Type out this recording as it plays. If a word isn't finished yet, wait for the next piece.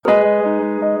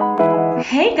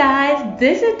Hey guys,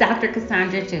 this is Dr.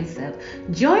 Cassandra Joseph.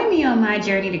 Join me on my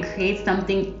journey to create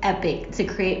something epic, to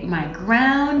create my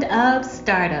ground up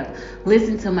startup.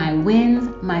 Listen to my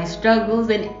wins, my struggles,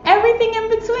 and everything in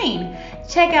between.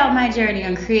 Check out my journey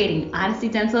on creating Odyssey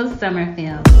Dental of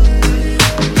Summerfield.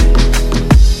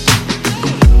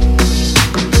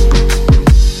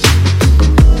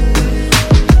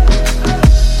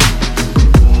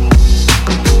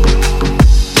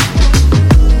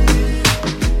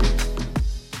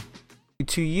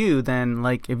 To you then,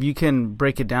 like, if you can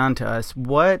break it down to us,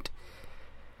 what's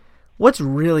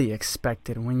really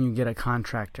expected when you get a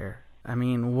contractor? I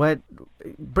mean,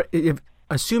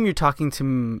 assume you're talking to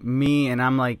me and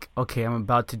I'm like, okay, I'm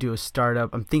about to do a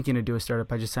startup, I'm thinking to do a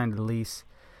startup, I just signed a lease.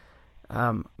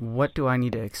 What do I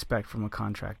need to expect from a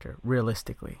contractor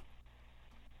realistically?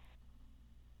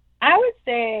 I would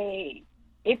say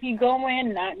if you go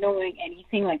in not knowing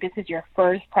anything, like this is your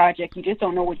first project, you just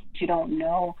don't know what you don't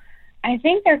know, I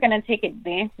think they're going to take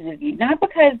advantage of you, not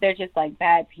because they're just like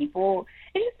bad people.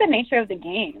 It's just the nature of the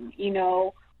game. You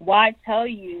know, why tell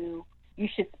you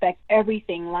should spec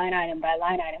everything line item by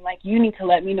line item? Like, you need to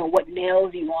let me know what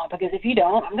nails you want, because if you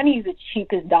don't, I'm going to use the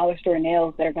cheapest dollar store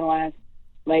nails that are going to last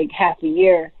like half a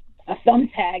year, a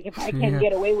thumbtack, if I can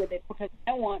get away with it, because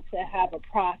I want to have a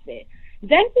profit.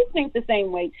 Dentists think the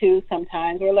same way too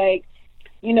sometimes. We're like,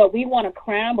 you know, we want a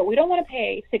crown, but we don't want to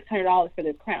pay $600 for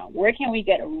this crown. Where can we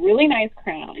get a really nice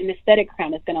crown, an aesthetic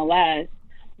crown that's going to last,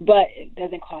 but it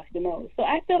doesn't cost the most? So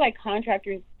I feel like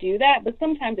contractors do that, but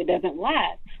sometimes it doesn't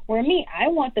last. Where me, I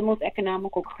want the most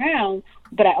economical crown,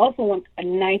 but I also want a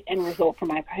nice end result for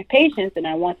my patients, and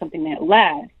I want something that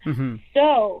lasts. Mm-hmm.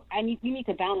 So you need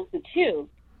to balance the two.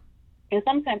 And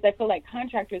sometimes I feel like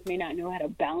contractors may not know how to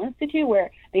balance the two,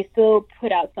 where they still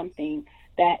put out something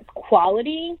that's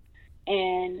quality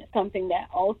and something that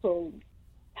also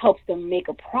helps them make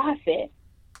a profit.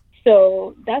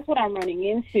 So that's what I'm running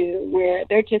into, where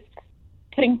they're just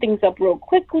putting things up real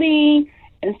quickly,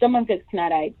 and some of it's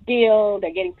not ideal.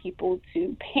 They're getting people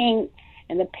to paint,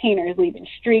 and the painter is leaving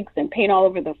streaks and paint all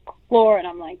over the floor, and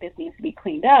I'm like, this needs to be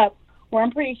cleaned up. Where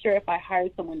I'm pretty sure if I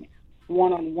hired someone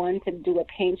one-on-one to do a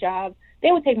paint job,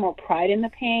 they would take more pride in the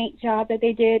paint job that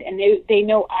they did, and they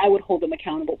know I would hold them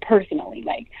accountable personally.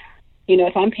 Like, you know,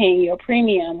 if I'm paying you a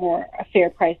premium or a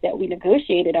fair price that we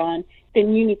negotiated on,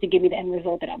 then you need to give me the end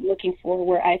result that I'm looking for.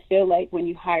 Where I feel like when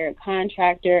you hire a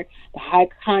contractor, the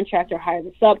contractor hires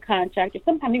a subcontractor.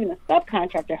 Sometimes even the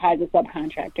subcontractor hires a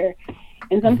subcontractor.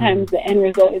 And sometimes the end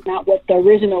result is not what the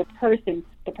original person,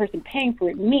 the person paying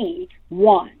for it, me,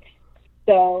 wants.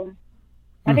 So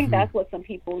I think that's what some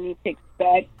people need to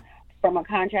expect from a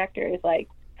contractor, is like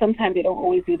sometimes they don't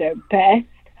always do their best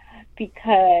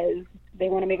because they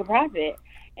want to make a profit.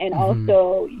 And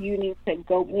also you need to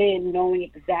go in knowing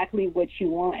exactly what you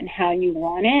want and how you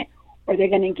want it, or they're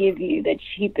going to give you the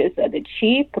cheapest of the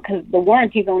cheap, because the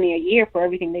warranty is only a year for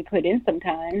everything they put in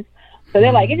sometimes. So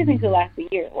they're like, it just needs to last a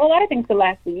year. Well, a lot of things to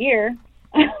last a year.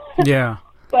 Yeah.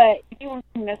 But if you want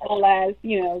something that's going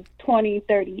to last, 20,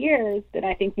 30 years, then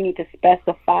I think you need to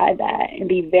specify that and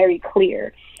be very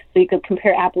clear so you could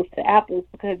compare apples to apples,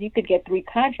 because you could get 3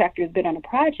 contractors bid on a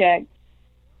project,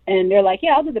 and they're like,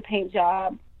 yeah, I'll do the paint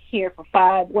job here for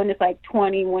 5. One is like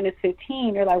 20, one is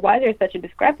 15. They're like, why is there such a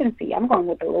discrepancy? I'm going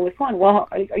with the lowest one. Well,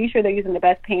 are you sure they're using the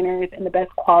best painters and the best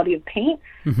quality of paint?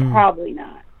 Probably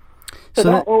not. So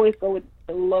don't always go with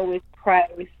the lowest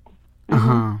price. So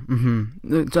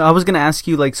I was going to ask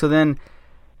you, like, so then,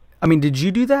 I mean, did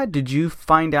you do that? Did you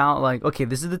find out, like, okay,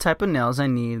 this is the type of nails I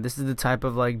need, this is the type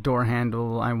of, like, door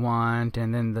handle I want,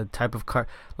 and then the type of car,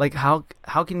 like, how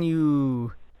can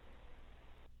you,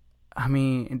 I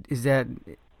mean,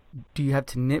 do you have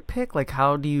to nitpick? Like,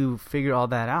 how do you figure all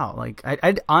that out? Like,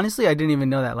 I honestly, I didn't even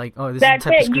know that, like, oh, this That's is the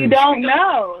type it. of screws. You don't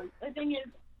know. The thing is,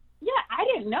 I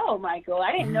didn't know, Michael.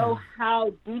 I didn't know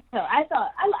how detailed. I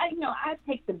thought, I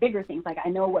take the bigger things. Like, I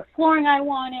know what flooring I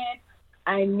wanted.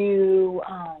 I knew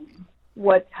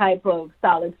what type of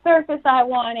solid surface I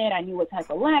wanted. I knew what type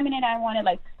of laminate I wanted.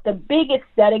 Like, the big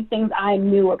aesthetic things I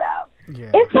knew about. Yeah.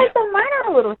 It's like the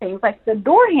minor little things, like the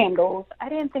door handles. I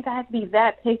didn't think I had to be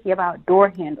that picky about door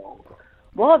handles.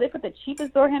 Well, they put the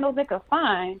cheapest door handles they could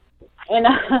find. And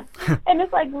and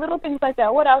it's like little things like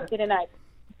that. What else didn't I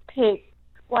pick?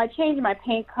 Well, I changed my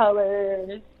paint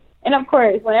colors. And, of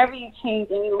course, whenever you change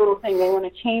any little thing, they want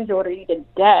to change order you to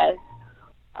death.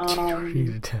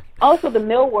 Also, the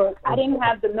millwork. I didn't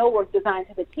have the millwork designed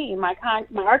to the T. My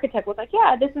architect was like,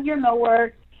 yeah, this is your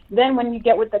millwork. Then when you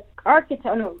get with the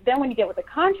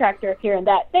contractor here and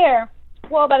that there,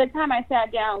 well, by the time I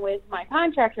sat down with my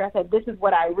contractor, I said, this is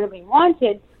what I really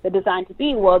wanted the design to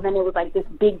be. Well, then it was like this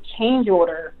big change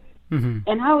order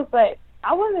And I was like,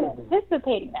 I wasn't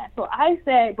anticipating that. So I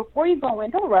said, before you go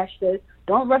in, don't rush this.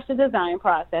 Don't rush the design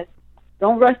process.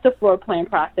 Don't rush the floor plan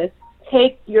process.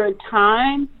 Take your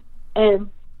time and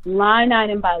line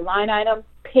item by line item,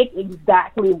 pick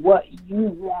exactly what you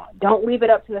want. Don't leave it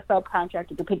up to the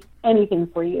subcontractor to pick anything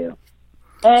for you.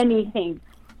 Anything.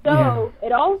 So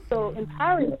it also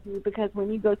empowers you, because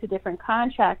when you go to different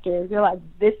contractors, you're like,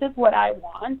 this is what I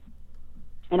want,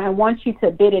 and I want you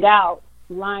to bid it out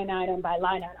line item by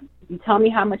line item. You tell me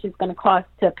how much it's going to cost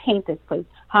to paint this place,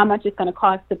 how much it's going to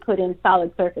cost to put in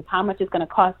solid surface, how much it's going to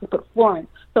cost to put flooring.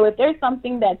 So if there's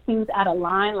something that seems out of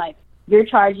line, like you're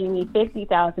charging me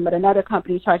 $50,000, but another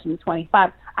company is charging me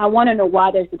 $25,000, I want to know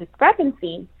why there's a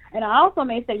discrepancy. And I also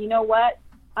may say, you know what,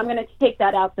 I'm going to take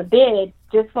that out to bid,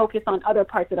 just focus on other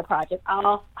parts of the project.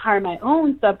 I'll hire my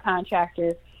own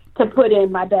subcontractors to put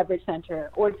in my beverage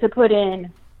center, or to put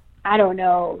in, I don't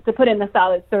know, to put in the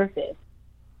solid surface.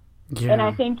 Yeah. And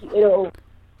I think it'll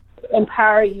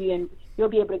empower you, and you'll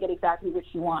be able to get exactly what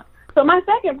you want. So my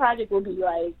second project will be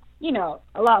like, you know,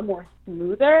 a lot more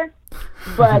smoother.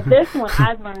 But this one,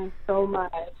 I've learned so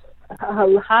much.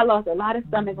 I lost a lot of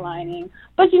stomach lining.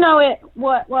 But you know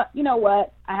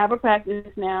what? I have a practice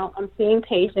now. I'm seeing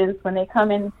patients when they come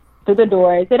in through the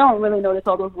doors. They don't really notice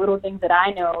all those little things that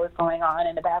I know is going on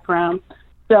in the background.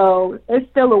 So it's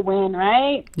still a win,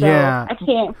 right? So yeah. I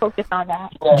can't focus on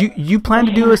that. You plan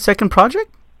to do a second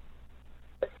project?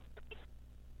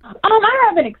 I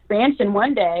have an expansion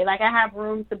one day. Like, I have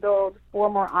room to build 4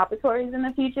 more operatories in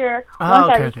the future.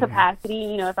 Once I reach capacity,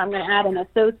 you know, if I'm going to add an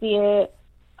associate,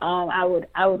 I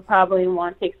would probably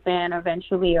want to expand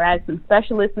eventually, or add some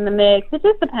specialists in the mix. It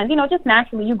just depends. You know, just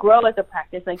naturally, you grow as a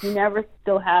practice. Like, you never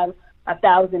still have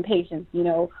 1,000 patients. You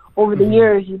know, over the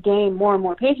years, you gain more and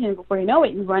more patients. Before you know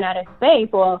it, you run out of space.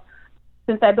 Well,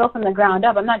 since I built from the ground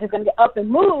up, I'm not just going to get up and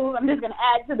move. I'm just going to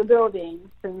add to the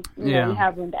building, since you know, we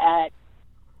have room to add.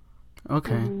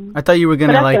 Okay. I thought you were going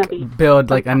to, like,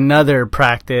 build, like, another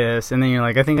practice, and then you're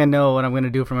like, I think I know what I'm going to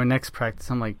do for my next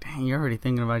practice. I'm like, dang, you're already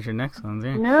thinking about your next one,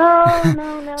 there.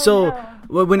 No. So,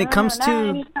 when it comes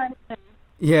to...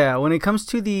 Yeah, when it comes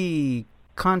to the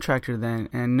contractor, then,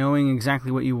 and knowing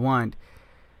exactly what you want,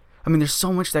 I mean, there's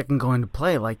so much that can go into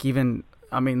play. Like, even,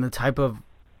 I mean, the type of,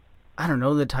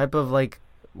 like,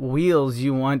 wheels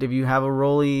you want, if you have a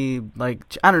rolly, like,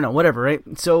 I don't know, whatever, right?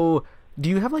 So... do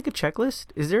you have, like, a checklist?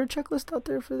 Is there a checklist out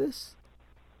there for this?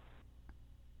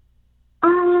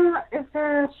 Is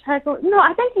there a checklist? No,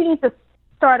 I think you need to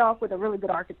start off with a really good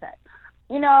architect.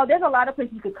 You know, there's a lot of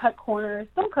places you could cut corners.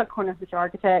 Don't cut corners with your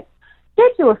architect.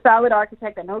 Get you a solid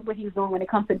architect that knows what he's doing when it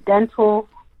comes to dental.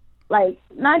 Like,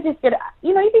 not just get,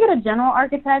 you know, you can get a general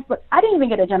architect, but I didn't even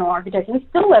get a general architect. We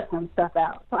still left some stuff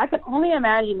out. So I can only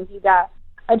imagine if you got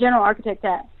a general architect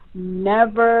that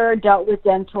never dealt with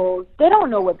dentals. They don't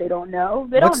know what they don't know.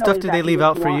 They don't what stuff know do they leave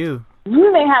out for you?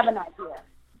 You may have an idea.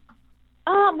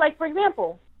 Like, for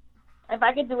example, if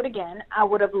I could do it again, I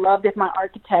would have loved if my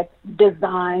architect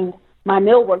designed my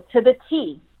millwork to the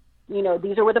T. You know,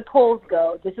 these are where the poles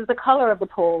go. This is the color of the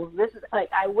poles. This is, like,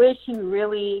 I wish he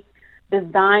really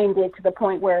designed it to the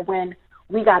point where when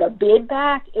we got a bid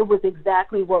back, it was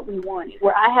exactly what we wanted,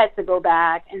 where I had to go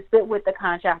back and sit with the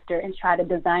contractor and try to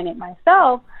design it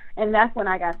myself. And that's when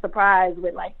I got surprised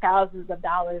with, like, thousands of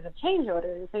dollars of change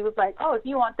orders. He was like, oh, if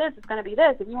you want this, it's going to be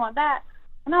this. If you want that.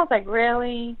 And I was like,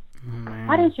 really?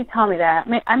 Why didn't you tell me that?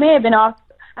 I may have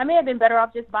been better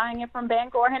off just buying it from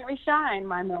Bank or Henry Schein,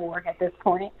 my millwork at this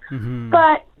point.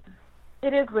 But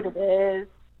it is what it is.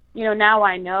 You know, now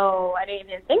I know. I didn't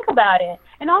even think about it.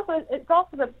 And also, it's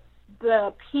also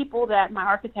the people that my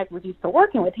architect was used to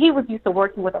working with. He was used to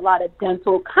working with a lot of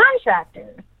dental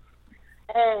contractors.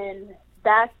 And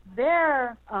that's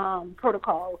their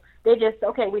protocol. They just,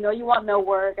 okay, we know you want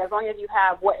millwork. As long as you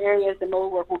have what areas the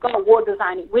millwork will go, we'll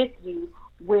design it with you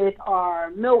with our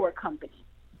millwork company.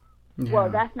 Yeah. Well,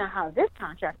 that's not how this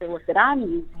contractor was that I'm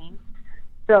using.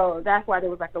 So that's why there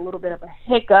was, like, a little bit of a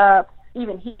hiccup.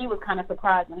 Even he was kind of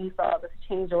surprised when he saw this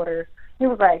change order. He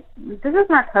was like, this is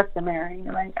not customary.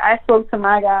 Like, I spoke to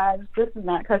my guys, this is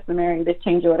not customary, this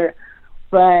change order.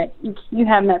 But you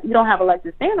don't have a leg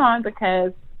to stand on,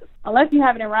 because unless you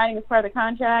have it in writing as part of the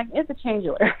contract, it's a change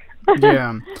order.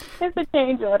 Yeah. It's a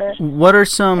change order. What are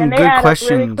some good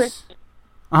questions?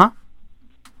 Really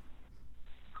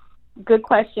good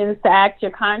questions to ask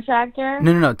your contractor?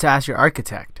 No, to ask your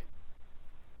architect.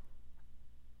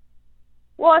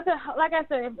 Well, like I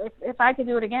said, if I could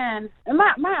do it again, and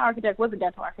my architect was a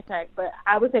dental architect, but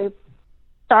I would say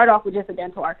start off with just a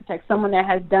dental architect, someone that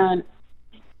has done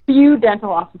few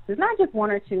dental offices, not just one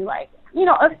or two, like, you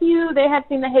know, a few. They have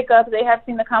seen the hiccups, they have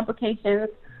seen the complications.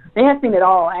 They have seen it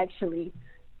all, actually.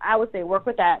 I would say work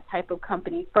with that type of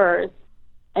company first,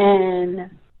 and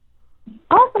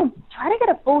also try to get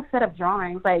a full set of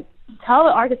drawings. Like, tell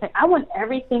the architect, I want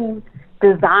everything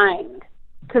designed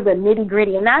to the nitty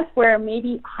gritty. And that's where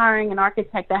maybe hiring an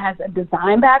architect that has a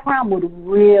design background would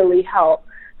really help.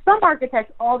 Some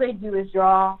architects, all they do is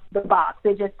draw the box.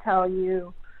 They just tell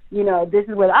you, you know, this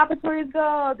is where the operatories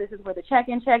go, this is where the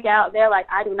check-in, check-out. They're like,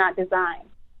 I do not design.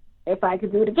 If I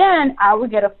could do it again, I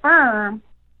would get a firm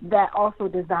that also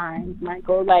designs,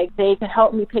 Michael. Like, they could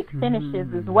help me pick finishes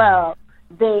as well.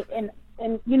 And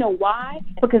you know why?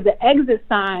 Because the exit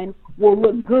sign will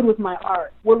look good with my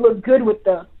art, will look good with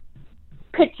the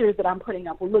pictures that I'm putting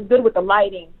up, will look good with the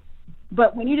lighting.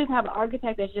 But when you just have an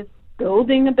architect that's just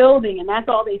building the building and that's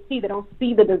all they see, they don't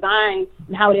see the design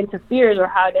and how it interferes or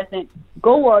how it doesn't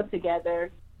go well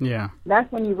together. Yeah.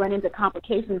 That's when you run into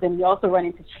complications, and you also run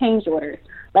into change orders.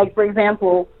 Like, for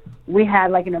example, we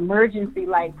had like an emergency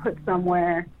light put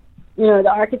somewhere. You know, the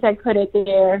architect put it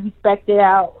there, he spec'd it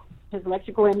out. His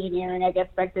electrical engineering, I guess,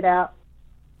 spec'd it out.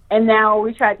 And now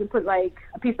we tried to put like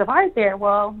a piece of art there.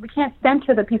 Well, we can't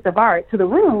center the piece of art to the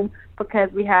room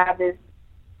because we have this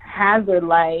hazard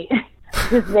light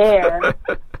just there.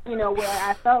 You know, where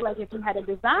I felt like if you had a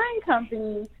design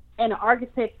company and an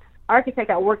architect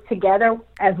that worked together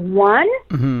as one,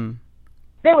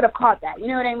 they would have caught that. You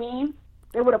know what I mean?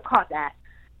 They would have caught that.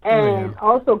 And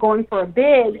also going for a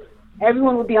bid,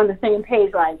 everyone would be on the same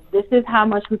page. Like, this is how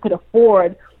much we could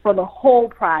afford for the whole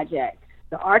project.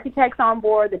 The architect's on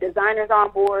board, the designer's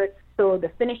on board, so the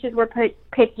finishes we're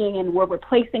picking and we're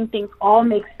replacing things all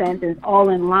make sense and it's all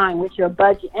in line with your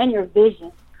budget and your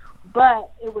vision.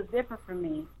 But it was different for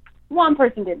me. One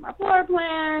person did my floor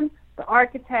plan, the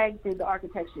architect did the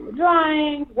architectural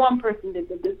drawings, one person did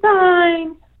the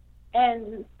design,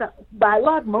 and so, by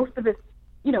luck, most of it,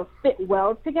 you know, fit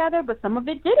well together, but some of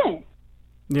it didn't.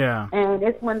 Yeah. And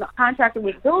it's when the contractor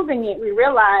was building it, we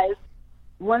realized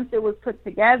once it was put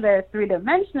together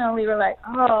three-dimensionally, we were like,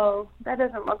 oh, that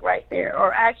doesn't look right there.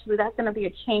 Or actually, that's going to be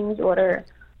a change order.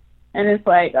 And it's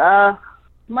like,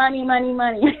 money, money,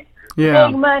 money. Yeah.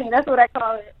 Big money. That's what I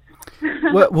call it.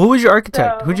 Who was your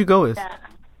architect? So, who'd you go with? Yeah.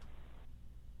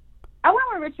 I went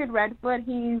with Richard Redfoot.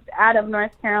 He's out of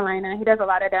North Carolina. He does a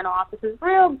lot of dental offices.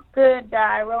 Real good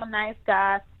guy, real nice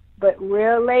guy, but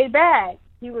real laid back.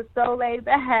 He was so laid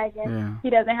back, and he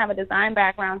doesn't have a design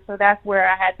background, so that's where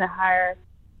I had to hire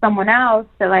someone else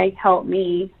to like help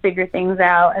me figure things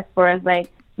out as far as like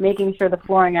making sure the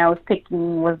flooring I was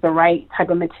picking was the right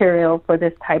type of material for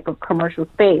this type of commercial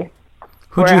space.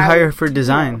 Who'd you hire for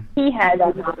design? He had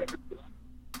I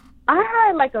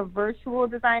hired like a virtual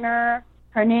designer.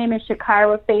 Her name is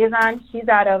Shakira Faison. She's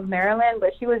out of Maryland,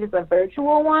 but she was just a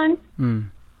virtual one.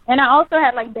 And I also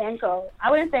had like Banco.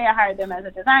 I wouldn't say I hired them as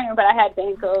a designer, but I had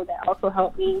Banco that also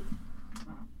helped me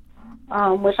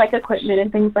with like equipment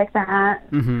and things like that.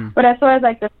 But as far as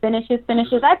like the finishes,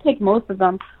 I picked most of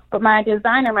them. But my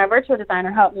virtual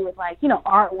designer, helped me with like, you know,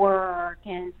 artwork,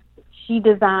 and she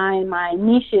designed my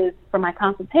niches for my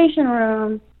consultation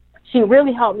room. She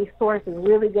really helped me source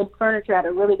really good furniture at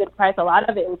a really good price. A lot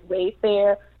of it was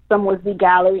Wayfair, some was the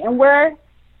gallery, and where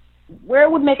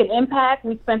it would make an impact,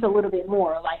 we spent a little bit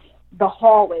more. Like the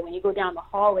hallway, when you go down the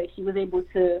hallway, she was able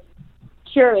to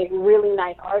curate really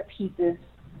nice art pieces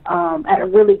at a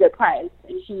really good price.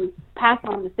 And she passed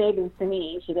on the savings to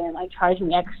me. She didn't like charge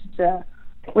me extra,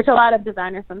 which a lot of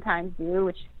designers sometimes do,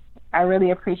 which I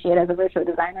really appreciate as a virtual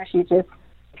designer. She just,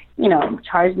 you know,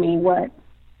 charged me what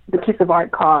the piece of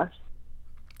art cost.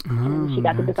 And she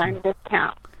got the designer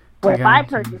discount. Where if I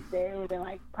purchased it, it would have been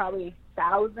like probably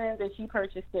thousands, and she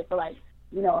purchased it for like,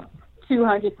 you know,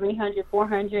 200, 300,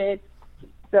 400.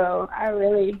 So I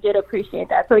really did appreciate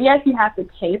that. So yes, you have to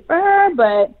pay for her,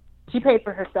 but she paid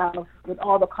for herself with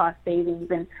all the cost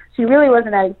savings, and she really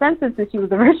wasn't that expensive since she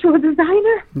was a virtual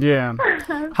designer. Yeah.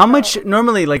 How much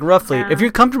normally, like roughly, if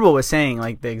you're comfortable with saying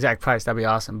like the exact price, that'd be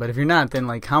awesome. But if you're not, then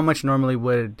like how much normally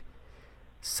would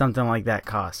something like that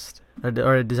cost,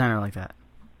 or a designer like that?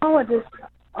 A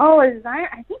designer,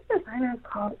 I think designers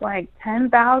cost like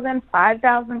 $10,000,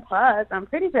 $5,000 plus. I'm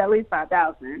pretty sure at least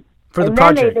 $5,000 for the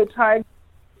project. Then they charge,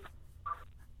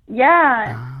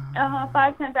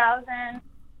 $5,000-$10,000,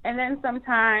 and then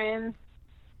sometimes.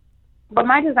 But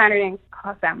my designer didn't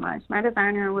cost that much. My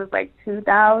designer was like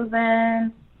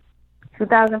 $2,000,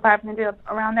 $2,500,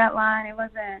 around that line. It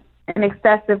wasn't an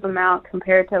excessive amount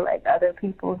compared to like other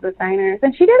people's designers,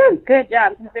 and she did a good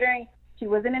job considering. She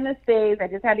wasn't in the States. I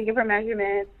just had to give her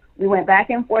measurements. We went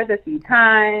back and forth a few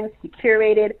times. She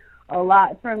curated a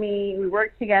lot for me. We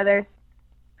worked together.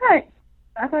 I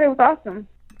thought it was awesome.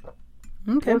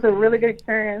 Okay. It was a really good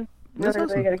experience. That's really,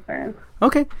 awesome. really good experience.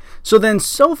 Okay. So then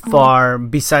so far,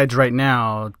 besides right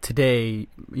now, today,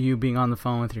 you being on the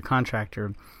phone with your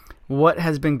contractor, what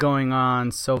has been going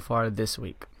on so far this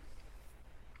week?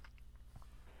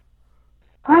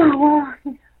 Oh,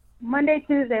 well, Monday,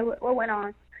 Tuesday, what went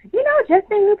on? Just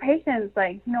the new patients.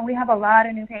 We have a lot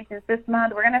of new patients this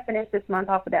month. We're going to finish this month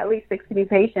off with at least 60 new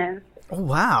patients. Oh,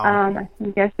 wow. I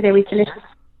think yesterday we finished.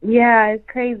 Yeah, it's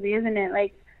crazy, isn't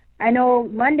it? I know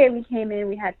Monday we came in,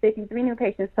 we had 53 new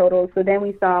patients total. So then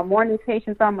we saw more new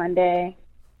patients on Monday,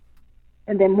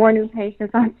 and then more new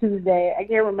patients on Tuesday. I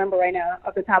can't remember right now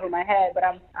off the top of my head, but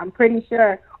I'm pretty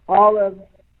sure all of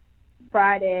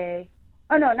Friday.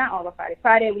 Oh no, not all of Friday.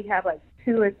 Friday we have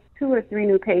two or three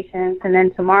new patients, and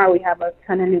then tomorrow we have a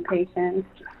ton of new patients.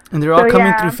 And they're all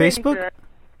coming through I'm pretty Facebook?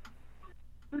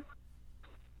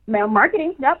 Sure.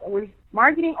 Marketing, yep. We're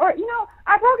marketing, or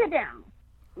I broke it down.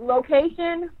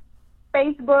 Location,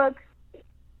 Facebook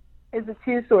is the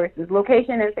two sources.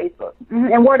 Location and Facebook,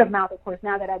 and word of mouth, of course.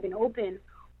 Now that I've been open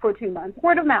for 2 months,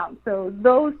 word of mouth. So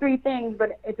those three things.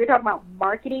 But if you're talking about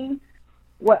marketing,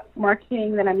 what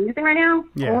marketing that I'm using right now?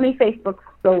 Yeah. Only Facebook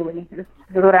solely is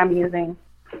what I'm using.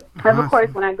 And of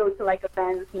course, when I go to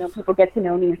events, people get to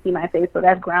know me and see my face, so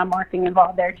that's ground marketing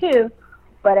involved there too.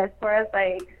 But as far as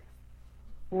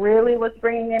really what's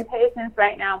bringing in patients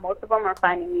right now, most of them are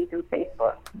finding me through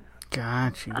Facebook.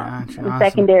 Gotcha. The Awesome.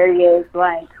 secondary is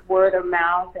word of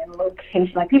mouth and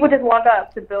location. People just walk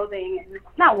up to building, and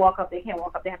not walk up, they can't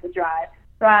walk up, they have to drive,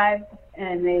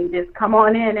 and they just come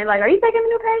on in and are you taking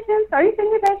new patients? Are you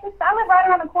taking new patients? I live right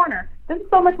around the corner. This is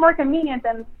so much more convenient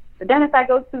than the dentist I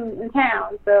go to in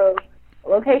town. So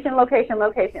location.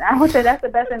 I would say that's the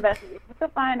best investment. You have to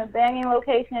find a banging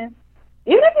location,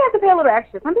 even if you have to pay a little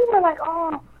extra. Some people are like,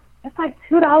 oh, it's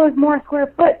 $2 more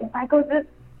square foot if I go this.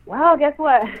 Well, guess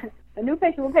what? A new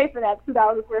patient will pay for that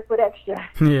 $2 square foot extra.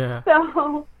 Yeah.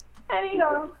 So, and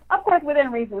of course,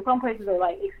 within reason. Some places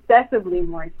are excessively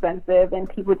more expensive, and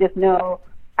people just know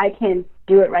I can't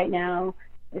do it right now.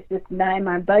 It's just not in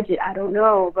my budget. I don't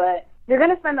know, but you're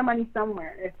going to spend the money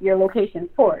somewhere if your location's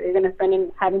poor. You're going to spend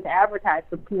it having to advertise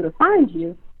for people to find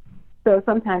you. So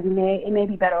sometimes it may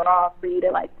be better off for you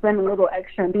to spend a little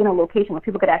extra and be in a location where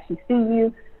people could actually see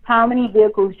you. How many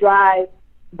vehicles drive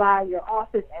by your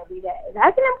office every day?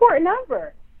 That's an important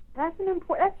number. That's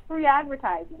free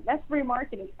advertising. That's free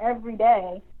marketing every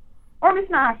day. Or it's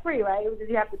not free, right? Because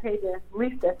you have to pay to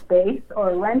lease the space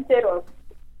or rent it or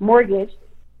mortgage.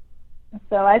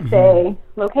 So I'd say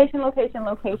location.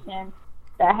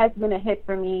 That has been a hit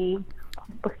for me.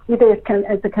 Either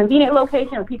it's a convenient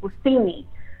location or people see me.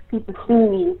 So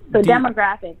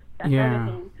demographics. That's the other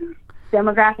thing.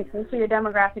 Demographics. Make sure your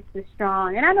demographics is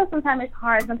strong. And I know sometimes it's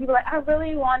hard. Some people are I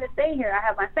really want to stay here. I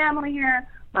have my family here,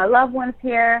 my loved ones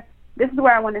here. This is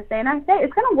where I want to stay. And I say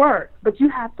it's going to work, but you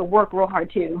have to work real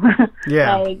hard too.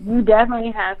 Yeah. You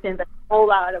definitely have to invest a whole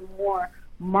lot of more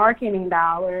marketing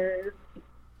dollars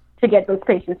to get those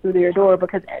patients through your door,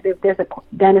 because if there's a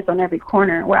dentist on every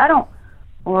corner,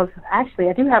 actually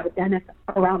I do have a dentist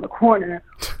around the corner,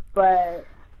 but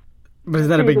it's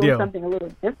not a big deal. Something a little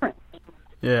different.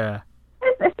 Yeah.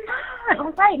 It's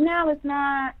not. Right now, it's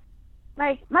not.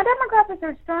 My demographics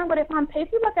are strong, but if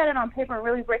you look at it on paper and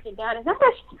really break it down, it's not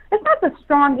the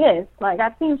strongest.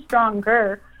 I've seen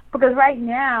stronger, because right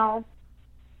now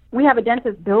we have a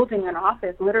dentist building an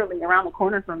office literally around the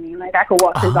corner from me. I could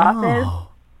walk to his office,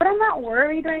 but I'm not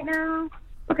worried right now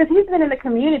because he's been in the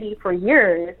community for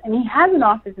years and he has an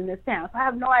office in this town. So I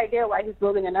have no idea why he's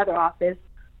building another office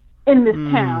in this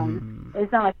town.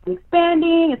 It's not like he's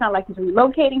expanding. It's not like he's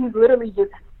relocating. He's literally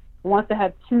just wants to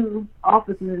have two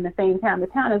offices in the same town. The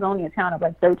town is only a town of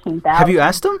 13,000. Have you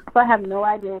asked him? So I have no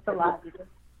idea. It's a lot.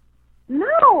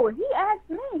 No, he asked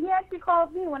me. He actually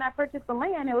called me when I purchased the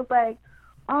land. It was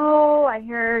oh, I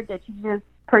heard that you just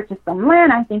purchased some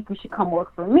land. I think you should come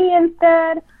work for me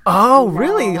instead. Oh,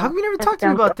 really? How come you never talked to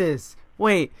me about this?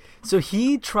 Wait, so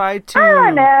he tried to... I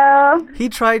don't know. He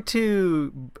tried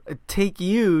to take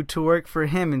you to work for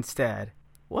him instead.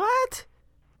 What?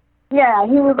 Yeah,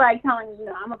 he was telling me,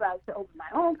 I'm about to open my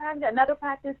own practice, another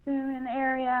practice soon in the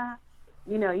area.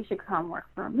 You should come work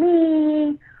for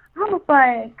me. I was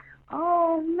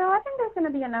oh, no, I think there's going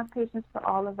to be enough patients for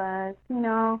all of us,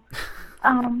 Yeah,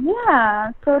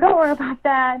 so don't worry about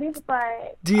that. He was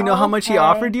do you know how much he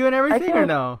offered you and everything, or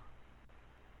no?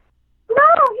 No,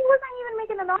 he wasn't even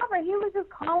making an offer. He was just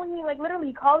calling me, literally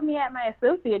he called me at my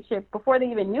associateship before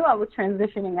they even knew I was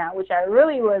transitioning out, which I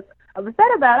really was upset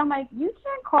about. I'm you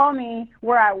can't call me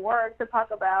where I work to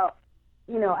talk about,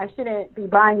 I shouldn't be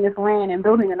buying this land and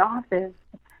building an office.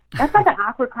 That's like an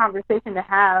awkward conversation to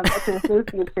have at an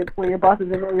associateship where your boss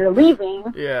doesn't know you're leaving.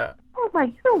 Yeah. I was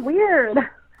like, you're weird.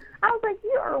 I was like,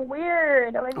 you are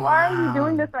weird. Like, why are you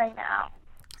doing this right now?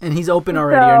 And he's open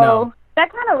already, or no?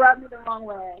 That kind of rubbed me the wrong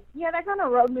way. Yeah, that kind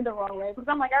of rubbed me the wrong way because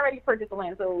I'm like, I already purchased the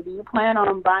land, so do you plan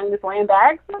on buying this land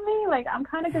back from me? Like, I'm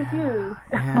kind of confused.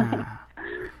 Yeah.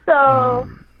 So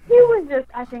he was just,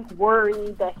 I think,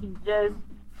 worried that he just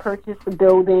purchased the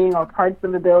building or parts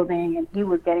of the building, and he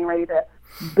was getting ready to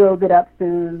build it up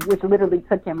soon, which literally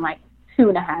took him like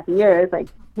 2.5 years. Like,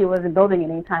 he wasn't building it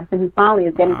anytime, so he finally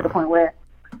is getting to the point where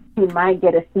he might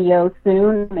get a CO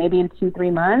soon, maybe in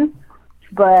 2-3 months.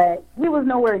 But he was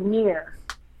nowhere near,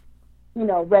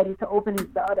 ready to open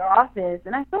the other office.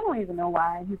 And I still don't even know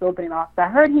why he's opening office. I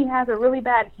heard he has a really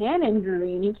bad hand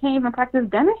injury and he can't even practice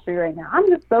dentistry right now. I'm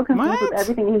just so confused with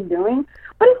everything he's doing.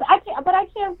 But I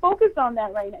can't focus on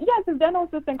that right now. Yes, his dental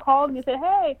assistant called me and said,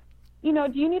 hey,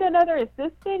 do you need another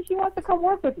assistant? She wants to come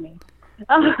work with me.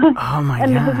 Oh my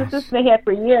and gosh. this assistant he had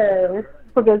for years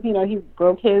because, he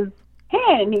broke his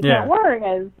hand and he can't work.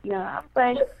 I was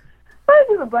like, this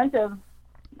is a bunch of,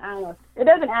 I don't know, it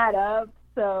doesn't add up,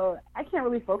 so I can't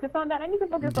really focus on that. I need to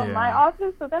focus on my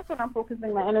office, so that's what I'm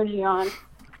focusing my energy on,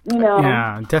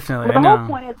 Yeah, definitely. But the whole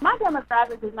point is my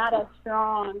demographic is not as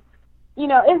strong.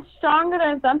 It's stronger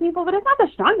than some people, but it's not the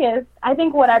strongest. I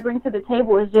think what I bring to the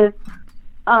table is just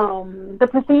the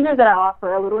procedures that I offer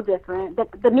are a little different.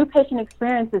 The new patient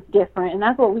experience is different, and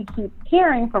that's what we keep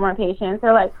hearing from our patients.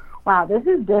 They're like, wow, this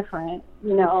is different.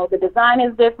 The design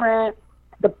is different.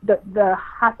 The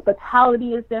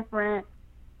hospitality is different.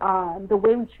 The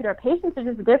way we treat our patients is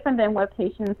just different than what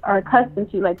patients are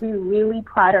accustomed to. Like, we really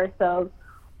pride ourselves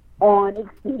on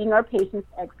exceeding our patients'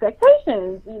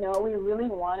 expectations. We really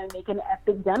want to make an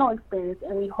epic dental experience,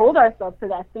 and we hold ourselves to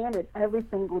that standard every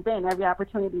single day and every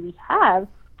opportunity we have.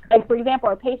 Like, for example,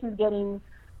 our patient's getting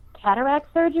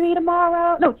cataract surgery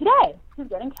today. She's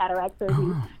getting cataract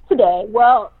surgery today.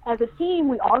 Well, as a team,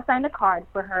 we all signed a card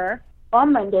for her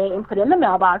on Monday and put it in the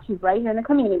mailbox. She's right here in the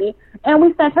community, and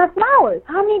we sent her flowers.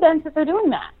 How many dentists are doing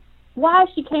that? Why?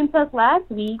 She came to us last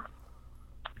week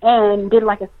and did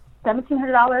like a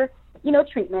 $1,700,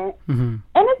 treatment. And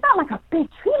it's not like a big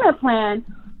treatment plan,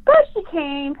 but she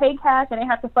came, paid cash, and they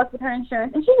have to fuss with her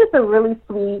insurance. And she's just a really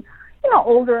sweet,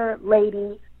 older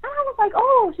lady. And I was like,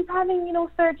 oh, she's having,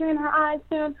 surgery in her eyes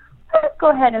soon. Let's go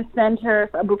ahead and send her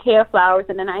a bouquet of flowers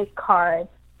and a nice card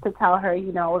to tell her,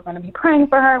 we're going to be praying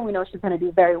for her. We know she's going to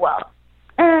do very well.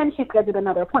 And she scheduled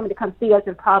another appointment to come see us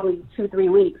in probably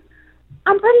 2-3 weeks.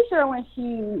 I'm pretty sure when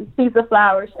she sees the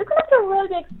flowers, it's going to put a really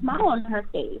big smile on her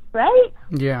face, right?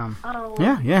 Yeah.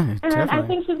 Yeah, definitely. And I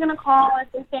think she's going to call and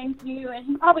say thank you, and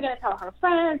she's probably going to tell her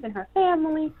friends and her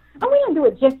family. And we don't do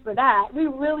it just for that. We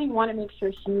really want to make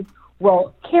sure she's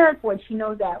well cared for, and she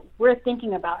knows that we're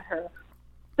thinking about her.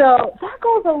 So that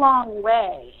goes a long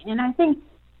way. And I think,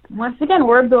 once again,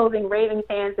 we're building raving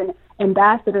fans and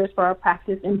ambassadors for our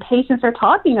practice, and patients are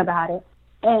talking about it.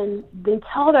 And they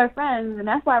tell their friends, and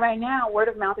that's why right now word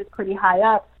of mouth is pretty high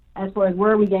up as far as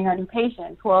where are we getting our new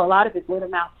patients. Well, a lot of it's word of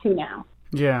mouth too now.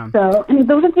 Yeah. So, and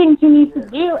those are things you need to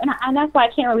do, and that's why I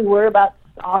can't really worry about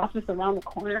the office around the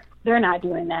corner. They're not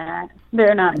doing that.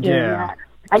 They're not doing that.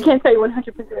 I can't tell you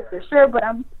 100% for sure, but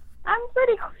I'm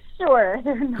pretty sure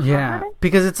they're not. Yeah,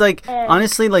 because it's like,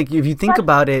 honestly, like, if you think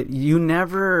about it, you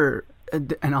never,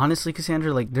 and honestly,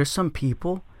 Cassandra, like, there's some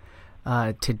people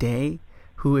today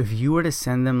who, if you were to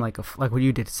send them like what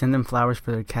you did, send them flowers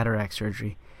for their cataract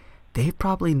surgery, they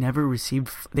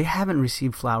haven't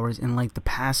received flowers in like the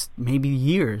past maybe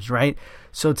years, right?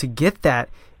 So to get that,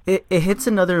 it hits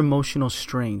another emotional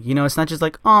string. It's not just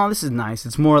like, oh, this is nice.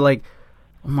 It's more like,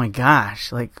 oh my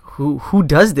gosh, like who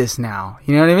does this now?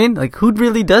 You know what I mean? Like, who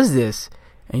really does this?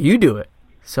 And you do it.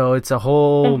 So it's a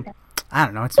whole, I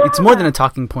don't know. It's more than a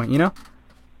talking point,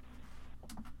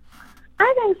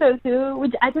 I think so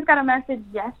too. I just got a message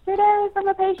yesterday from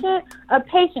a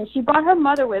patient. She brought her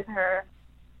mother with her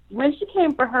when she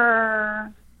came for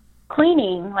her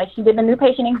cleaning. Like, she did the new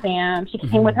patient exam. She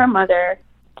came with her mother,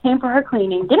 came for her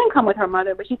cleaning. Didn't come with her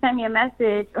mother, but she sent me a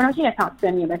message. Or no, she didn't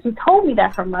send me a message. She told me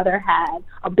that her mother had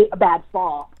a bad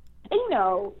fall.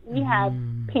 And we have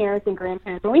parents and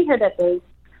grandparents. When we hear that they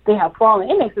have fallen,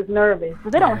 it makes us nervous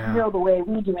because they don't feel the way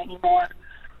we do anymore.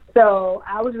 So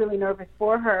I was really nervous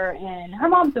for her, and her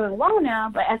mom's doing well now,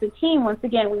 but as a team, once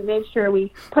again, we made sure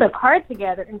we put a card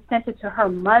together and sent it to her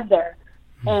mother.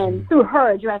 And through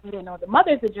her address, we didn't know the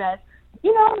mother's address.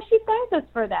 She thanked us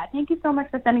for that. Thank you so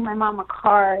much for sending my mom a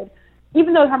card.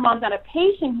 Even though her mom's not a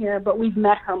patient here, but we've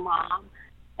met her mom.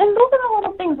 And those are the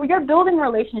little things where you're building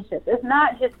relationships. It's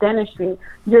not just dentistry.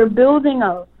 You're building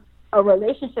a a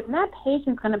relationship, and that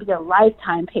patient's going to be a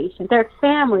lifetime patient. Their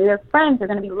family, their friends are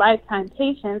going to be lifetime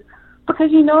patients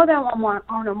because you know them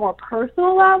on a more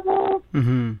personal level.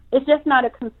 Mm-hmm. It's just not a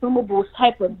consumable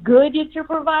type of good that you're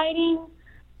providing.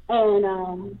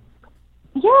 And,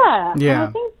 yeah. And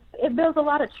I think it builds a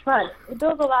lot of trust.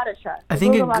 I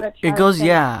think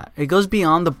it goes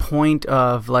beyond the point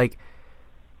of, like,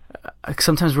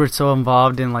 sometimes we're so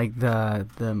involved in, like,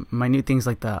 the minute things,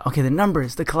 like the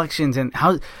numbers, the collections, and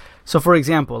how. So, for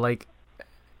example, like,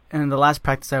 in the last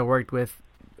practice I worked with,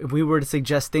 if we were to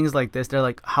suggest things like this, they're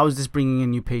like, how is this bringing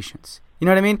in new patients? You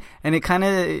know what I mean? And it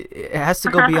has to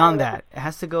go beyond that. It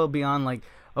has to go beyond, like,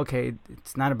 okay,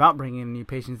 it's not about bringing in new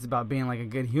patients. It's about being, like, a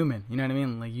good human. You know what I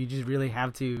mean? Like, you just really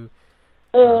have to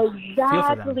feel for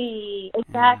them.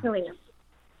 Exactly. Yeah.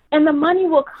 And the money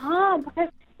will come because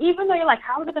even though you're like,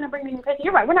 how is it going to bring me new patients?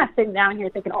 You're right. We're not sitting down here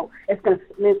thinking, oh, it's going to,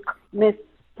 Miss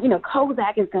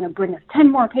Kozak is going to bring us 10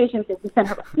 more patients if we send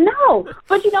her. No.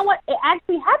 But you know what? It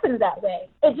actually happens that way.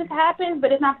 It just happens,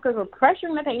 but it's not because we're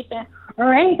pressuring the patient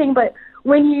or anything. But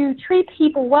when you treat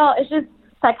people well, it's just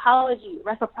psychology,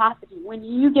 reciprocity. When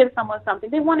you give someone something,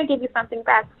 they want to give you something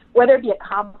back, whether it be a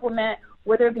compliment,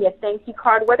 whether it be a thank you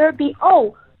card, whether it be,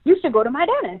 oh, you should go to my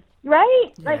dentist,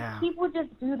 right? Yeah. Like, people just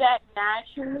do that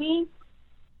naturally,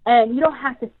 and you don't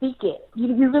have to seek it.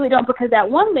 You really don't, because that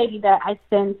one lady that I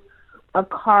sent a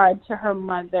card to her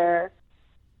mother,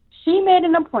 she made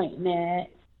an appointment,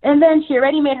 and then she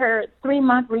already made her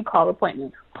 3-month recall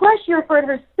appointment. Plus, she referred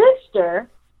her sister,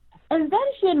 and then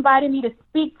she invited me to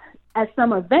speak at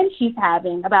some event she's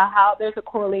having about how there's a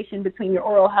correlation between your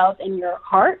oral health and your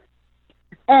heart.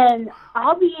 And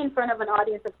I'll be in front of an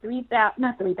audience of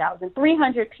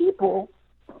 300 people.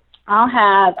 I'll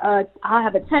have a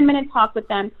 10-minute talk with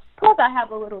them. Plus, I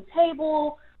have a little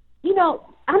table. You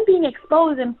know, I'm being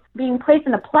exposed and being placed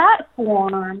in a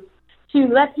platform to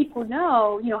let people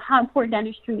know, you know, how important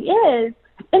dentistry is.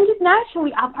 And just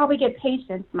naturally, I'll probably get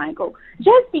patients, Michael,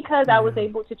 just because I was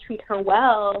able to treat her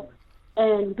well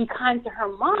and be kind to her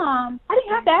mom. I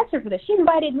didn't have to ask her for this. She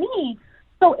invited me.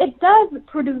 So it does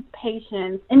produce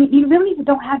patients, and you really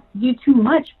don't have to do too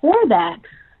much for that.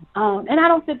 And I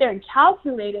don't sit there and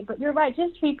calculate it, but you're right.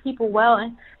 Just treat people well,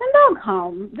 and they'll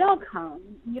come. They'll come.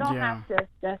 You don't have to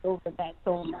stress over that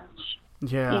so much.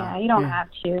 Yeah, you don't have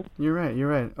to. You're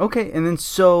right. Okay, and then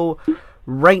so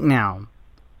right now,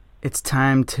 it's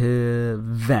time to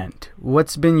vent.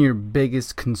 What's been your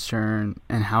biggest concern,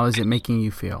 and how is it making you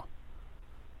feel?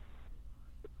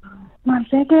 My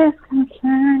biggest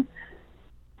concern,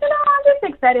 you know, I'm just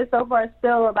excited so far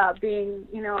still about being,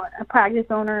 you know, a practice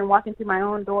owner and walking through my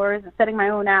own doors and setting my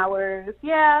own hours.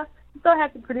 Yeah, still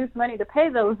have to produce money to pay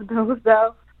those bills,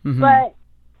 though. Mm-hmm. But I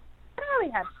don't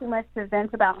really have too much to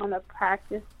vent about on the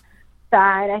practice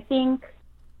side. I think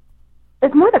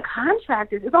it's more the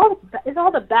contractors. It's all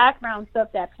the background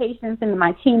stuff that patients and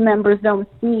my team members don't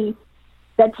see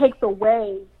that takes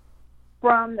away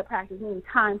from the practice, meaning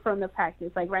time from the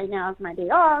practice. Like right now, it's my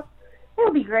day off. It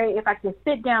would be great if I could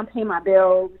sit down, pay my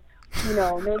bills, you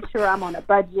know, make sure I'm on a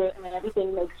budget and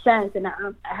everything makes sense. And I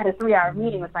had a 3-hour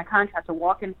meeting with my contractor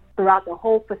walking throughout the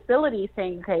whole facility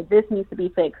saying, okay, this needs to be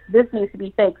fixed. This needs to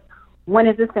be fixed. When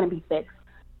is this going to be fixed?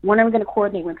 When are we going to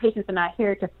coordinate when patients are not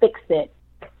here to fix it?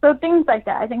 So things like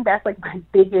that. I think that's like my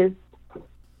biggest,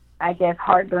 I guess,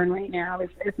 heartburn right now is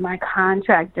my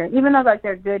contractor. Even though like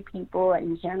they're good people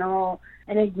in general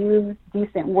and they do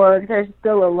decent work, there's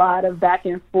still a lot of back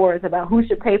and forth about who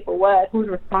should pay for what, who's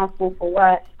responsible for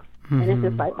what. Mm-hmm. And it's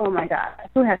just like, oh my God,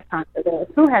 who has time for this?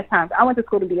 Who has time? I went to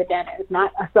school to be a dentist,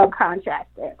 not a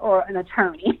subcontractor or an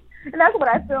attorney. And that's what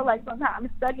I feel like sometimes. I'm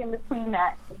stuck in between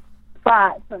that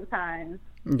spot sometimes.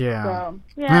 Yeah. So,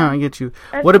 yeah. No, I get you.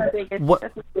 That's the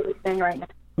biggest thing right now.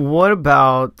 What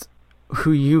about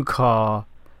who you call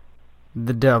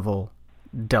the devil,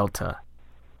 Delta?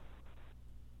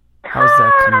 How's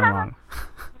that coming along?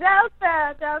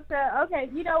 Delta. Okay,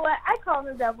 you know what? I call him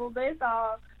the devil, but it's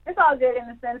all good in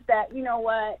the sense that, you know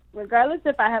what? Regardless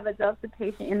if I have a Delta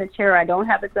patient in the chair or I don't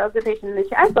have a Delta patient in the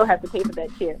chair, I still have to pay for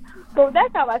that chair. So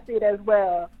that's how I see it as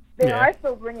well. They are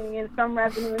still bringing in some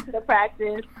revenue into the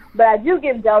practice, but I do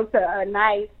give Delta a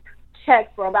nice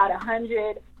check for about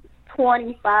 $125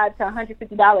 to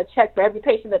 $150 check for every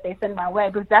patient that they send my way,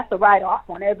 because that's a write-off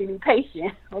on every new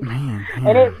patient. Man.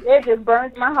 And it just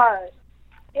burns my heart.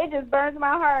 It just burns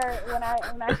my heart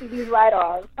when I see these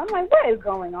write-offs. I'm like, what is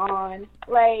going on?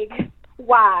 Like,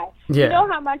 why? Yeah. You know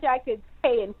how much I could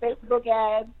pay in Facebook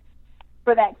ads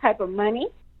for that type of money?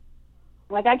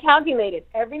 Like, I calculated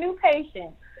every new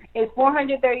patient is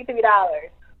 $433.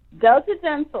 Delta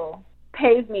Dental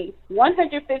pays me they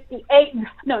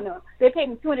paid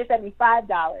me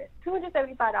 $275.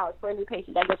 $275 for a new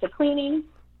patient that gets a cleaning,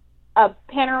 a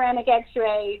panoramic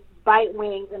x-ray, bite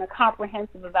wings, and a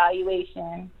comprehensive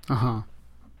evaluation. Uh-huh.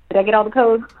 Did I get all the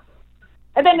codes?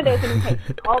 At the end of the day, it's a new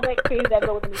patient. All the x-rays that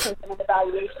go with a new patient and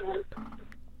evaluation.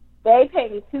 They pay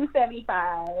me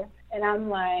 $275, and I'm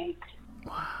like,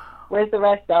 wow. Where's the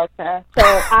rest, Delta? So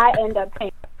I end up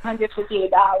paying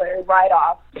 $158 right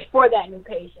off for that new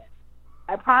patient.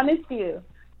 I promise you,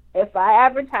 if I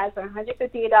advertise for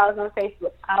 $158 on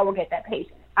Facebook, I will get that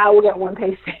patient. I will get one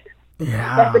patient.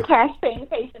 Yeah. That's a cash paying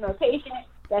patient or patient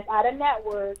that's out of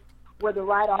network where the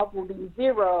write-off will be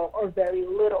zero or very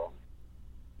little.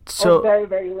 So, or very,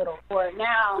 very little. For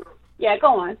now, yeah,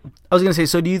 go on. I was going to say,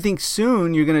 so do you think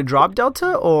soon you're going to drop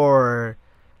Delta or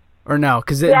no?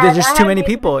 Because there's just too many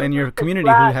people in your community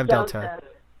who have Delta.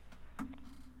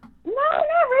 No,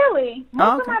 not really.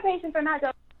 Most of my patients are not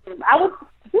Delta.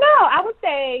 I would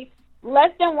say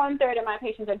less than 1/3 of my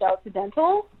patients are Delta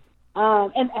Dental.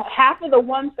 And half of the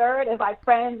 1/3 is like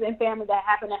friends and family that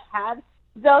happen to have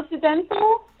Delta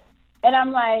Dental. And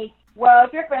I'm like, well,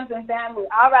 if you're friends and family,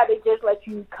 I'd rather just let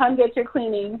you come get your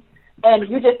cleaning and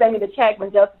you just send me the check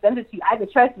when Delta sends it to you. I can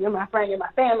trust you. You're my friend. You're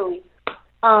my family.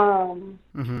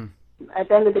 At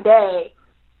the end of the day.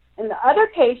 And the other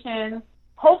patients,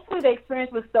 hopefully the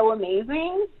experience was so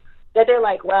amazing that they're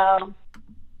like, well,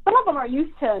 some of them are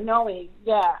used to knowing,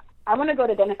 yeah, I want to go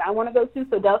to dentist. I want to go to,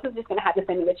 so Delta's just going to have to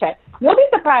send me the check. You'll be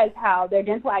surprised how their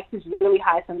dental IQ is really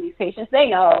high, some of these patients. They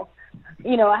know.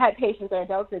 You know, I had patients that are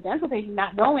Delta dental patients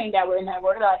not knowing that we're in that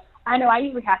work. They're like, I know I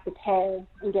usually have to pay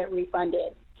and get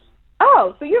refunded.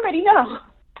 Oh, so you already know.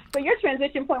 So your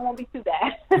transition point won't be too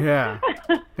bad. Yeah.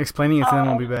 Explaining it to them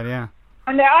won't be bad, yeah.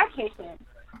 And there are patients.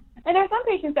 And there are some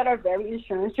patients that are very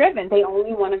insurance driven. They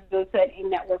only want to go to an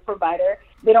in-network provider.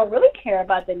 They don't really care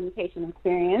about the new patient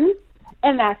experience.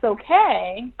 And that's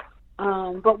okay.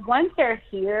 But once they're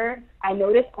here, I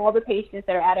notice all the patients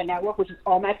that are out of network, which is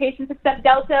all my patients except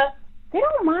Delta, they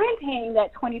don't mind paying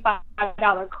that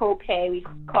 $25 copay, we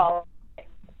call it,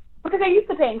 because they're used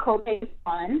to paying copays,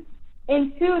 one.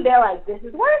 And two, they're like, this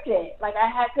is worth it. Like, I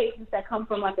had patients that come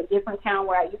from, like, a different town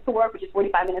where I used to work, which is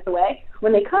 45 minutes away.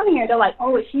 When they come here, they're like,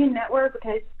 oh, is she in network?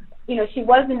 Because, you know, she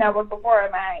was in network before.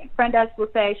 My friend us will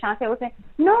say, Shantae will say,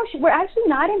 no, we're actually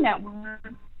not in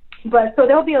network. But so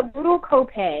there'll be a little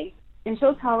copay, and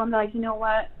she'll tell them, like, you know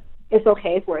what, it's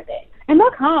okay, it's worth it. And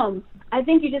they'll come. I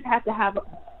think you just have to have,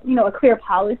 you know, a clear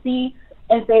policy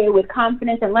and say it with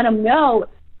confidence and let them know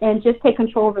and just take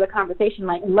control over the conversation,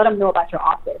 like, and let them know about your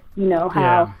office. You know,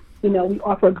 how, you know, we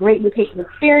offer a great new patient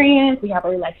experience. We have a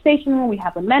relaxation room. We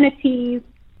have amenities.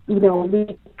 You know,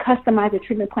 we customize a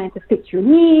treatment plan to fit your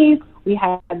needs. We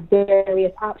have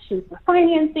various options for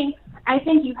financing. I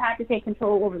think you have to take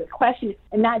control over the question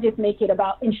and not just make it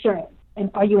about insurance and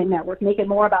are you in network. Make it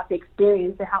more about the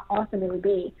experience and how awesome it would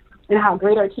be and how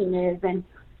great our team is and,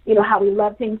 you know, how we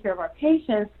love taking care of our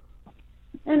patients.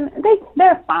 And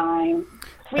they're fine.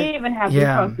 We even have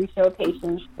grocery show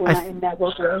patients who are not in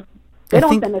network with. They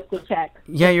don't send us the check.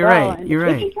 Yeah, you're right. You're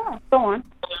right. Go on.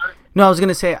 No, I was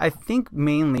gonna say I think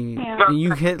mainly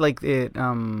you hit like it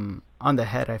on the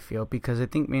head. I feel because I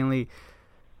think mainly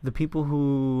the people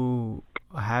who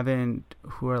are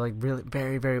like really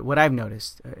very very what I've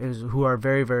noticed is who are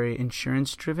very very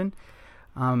insurance driven.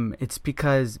 It's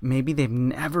because maybe they've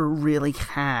never really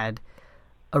had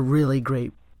a really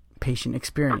great patient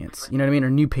experience. You know what I mean?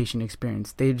 Or new patient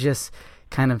experience. They just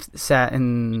kind of sat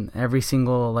in every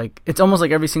single, like, it's almost like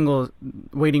every single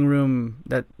waiting room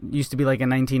that used to be like in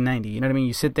 1990. You know what I mean?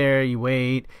 You sit there, you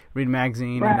wait, read a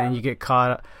magazine, and then you get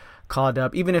called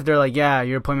up. Even if they're like, yeah,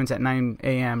 your appointment's at 9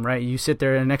 a.m., right? You sit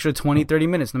there an extra 20, 30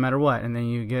 minutes no matter what, and then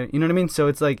you get, you know what I mean? So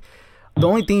it's like, the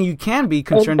only thing you can be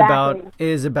concerned about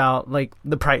is about, like,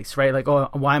 the price, right? Like, oh,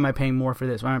 why am I paying more for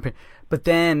this? Why am I paying? But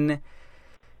then,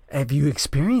 if you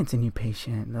experience a new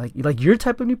patient, like your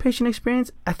type of new patient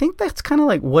experience, I think that's kind of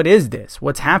like, what is this?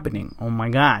 What's happening? Oh my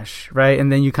gosh, right?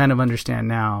 And then you kind of understand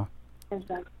now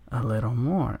a little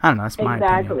more. I don't know. That's my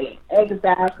opinion.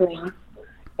 Exactly.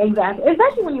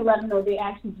 Especially when you let them know they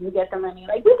actually do get the money.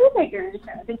 Like, we do take your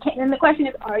insurance. And the question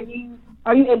is, are you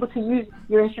able to use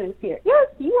your insurance here? Yes,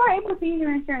 you are able to use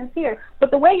your insurance here.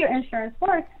 But the way your insurance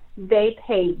works, they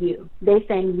pay you. They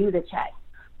send you the check.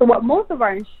 So what most of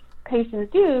our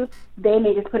patients do, they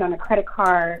may just put on a credit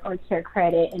card or care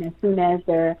credit, and as soon as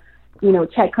their, you know,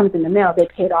 check comes in the mail, they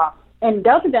pay it off. And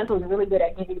Delta Dental is really good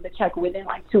at giving you the check within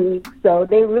like 2 weeks, so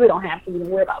they really don't have to even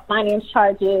worry about finance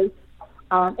charges.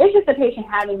 It's just the patient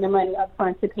having the money up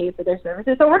front to pay for their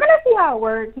services. So we're going to see how it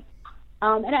works.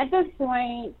 And at this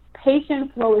point,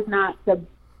 patient flow is not the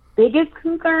biggest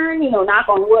concern. Knock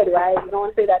on wood, right? You don't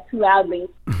want to say that too loudly.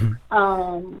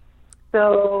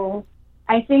 So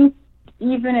I think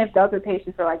even if Delta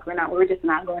patients are like, we're just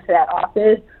not going to that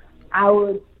office, I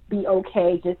would be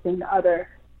okay just seeing the other,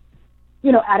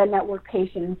 out-of-network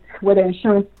patients where their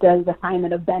insurance does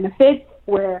assignment of benefits,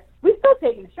 where we still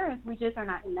take insurance, we just are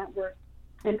not in network.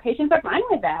 And patients are fine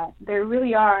with that. There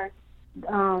really are.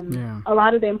 A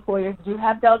lot of the employers do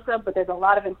have Delta, but there's a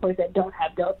lot of employers that don't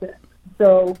have Delta.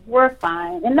 So we're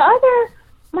fine. And my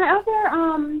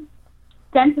other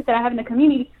dentists that I have in the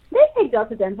community, they take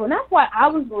Delta Dental, and that's why I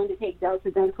was going to take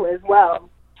Delta Dental as well.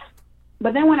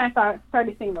 But then when I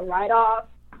started seeing the write-off,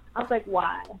 I was like,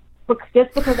 why?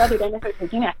 Just because other dentists are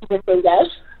taking it, I can just say yes.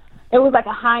 It was like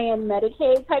a high-end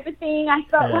Medicaid type of thing, I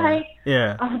felt like.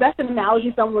 Yeah. That's an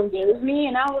analogy someone gave me,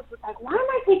 and I was just like, why am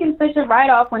I taking such a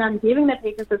write-off when I'm giving the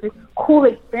patients such a cool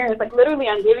experience? Like, literally,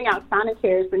 I'm giving out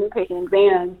Sonacares for new patient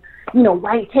exams,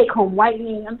 take-home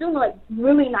whitening. I'm doing, like,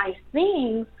 really nice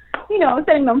things,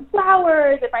 sending them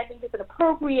flowers if I think it's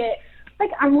appropriate.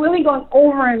 Like, I'm really going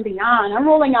over and beyond. I'm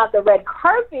rolling out the red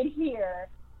carpet here.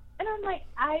 And I'm like,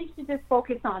 I should just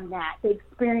focus on that, the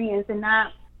experience, and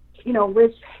not,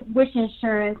 which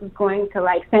insurance is going to,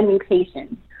 like, send me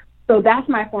patients. So that's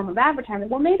my form of advertising.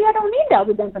 Well, maybe I don't need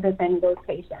Delta Dental to send those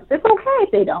patients. It's okay if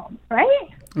they don't, right?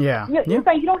 Yeah. It's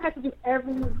like you don't have to do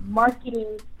every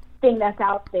marketing thing that's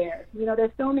out there.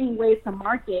 There's so many ways to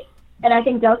market. And I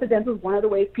think Delta Dental is one of the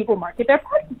ways people market their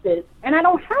practices. And I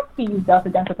don't have to use Delta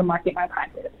Dental to market my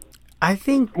practice. I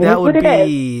think that would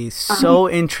be so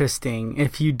interesting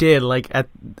if you did,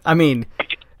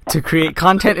 to create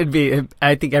content,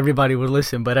 I think everybody would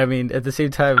listen. But, at the same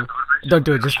time, don't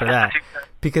do it just for that.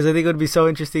 Because I think it would be so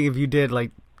interesting if you did,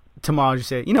 tomorrow you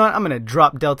say, you know what, I'm going to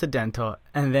drop Delta Dental.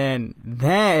 And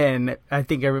then I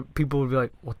think people would be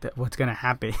like, what's going to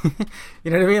happen? You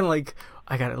know what I mean?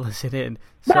 I got to listen in.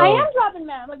 But I am dropping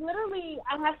that. Literally,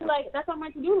 I have to, that's on my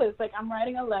to-do list. I'm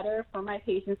writing a letter for my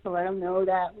patients to let them know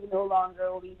that we no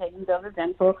longer will be taking Delta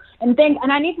Dental. And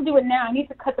I need to do it now. I need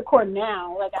to cut the cord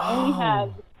now. I only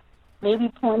have maybe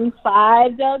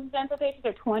 25 Delta Dental patients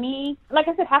or 20. Like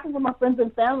I said, half of them are friends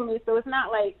and family, so it's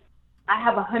not like I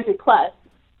have 100 plus.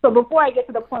 So before I get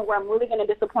to the point where I'm really going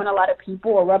to disappoint a lot of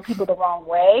people or rub people the wrong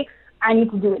way, I need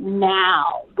to do it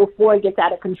now before it gets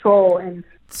out of control and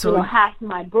half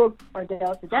my books are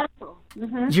Delta Dental.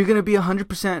 Mm-hmm. You're going to be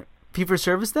 100%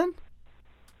 fee-for-service then?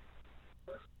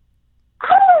 I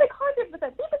don't really call it, but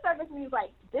the fee-for-service means,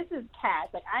 this is cash.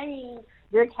 I need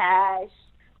your cash,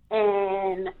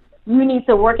 and you need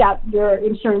to work out your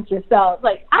insurance yourself.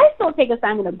 I still take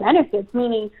assignment of benefits,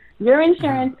 meaning your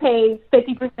insurance pays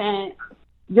 50%,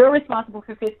 you're responsible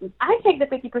for 50%. I take the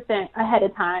 50% ahead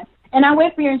of time, and I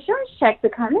wait for your insurance check to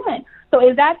come in. So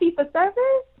is that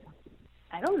fee-for-service?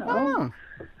 I don't know. I don't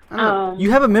know.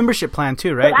 You have a membership plan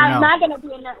too, right? But I'm not going to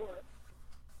be a network.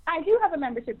 I do have a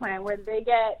membership plan where they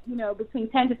get, between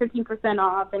 10 to 15%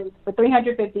 off, and for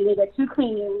 $350 they get 2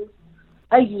 cleanings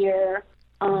a year.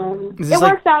 It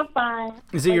works out fine.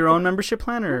 Is it your own membership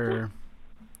plan or?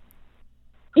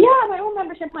 Yeah, my own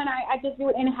membership plan. I just do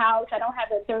it in-house. I don't have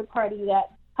a third party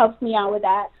that helps me out with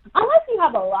that. Unless you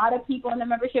have a lot of people in the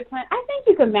membership plan, I think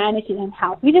you can manage it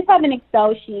in-house. We just have an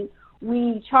Excel sheet.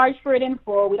 We charge for it in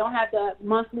full. We don't have the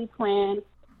monthly plan,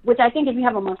 which I think if you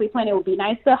have a monthly plan, it would be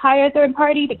nice to hire a third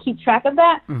party to keep track of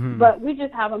that. Mm-hmm. But we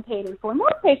just have them paid in full.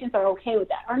 Most patients are okay with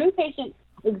that. Our new patient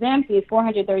exam fee is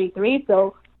 $433,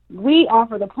 so we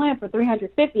offer the plan for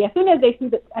 $350. As soon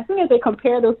as they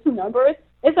compare those two numbers,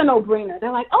 it's a no-brainer.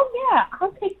 They're like, "Oh yeah,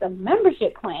 I'll take the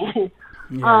membership plan."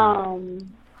 Yeah.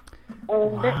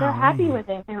 They're happy with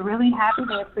it. They're really happy.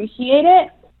 They appreciate it.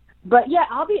 But yeah,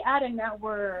 I'll be adding that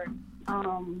word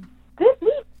this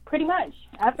week, pretty much.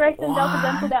 After I send Delta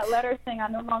Dental that letter saying I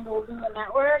no longer will be in the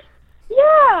network.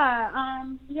 Yeah.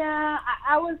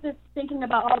 I was just thinking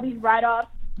about all these write-offs.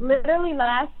 Literally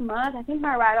last month, I think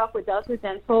my write-off with Delta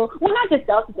Dental, well, not just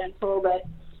Delta Dental, but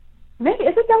maybe,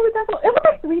 is it Delta Dental? It was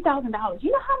like $3,000.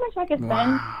 You know how much I could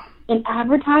spend in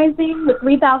advertising with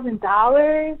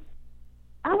 $3,000?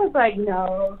 I was like,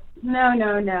 no. Yeah,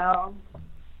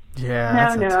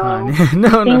 that's a ton.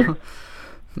 No.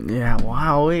 Yeah,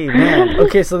 wow, man.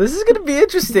 Okay, so this is going to be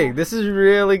interesting. This is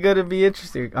really going to be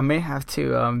interesting. I may have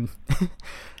to,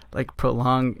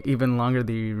 prolong even longer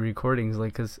the recordings,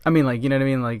 because, you know what I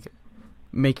mean?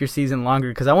 Make your season longer,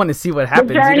 because I want to see what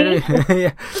happens. You know what I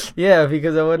mean? yeah,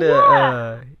 because I want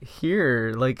to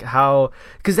hear, how,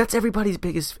 because that's everybody's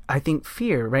biggest, I think,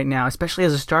 fear right now, especially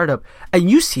as a startup. And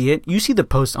you see it. You see the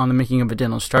post on the Making of a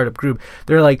Dental Startup group.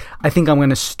 They're like, I think I'm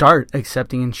going to start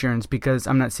accepting insurance because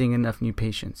I'm not seeing enough new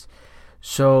patients.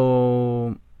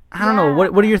 So I don't know.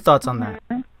 What are your thoughts on that?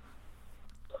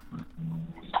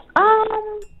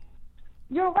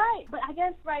 You're right, but I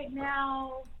guess right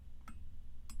now,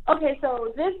 okay,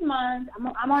 so this month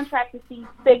I'm on track to see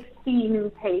 60 new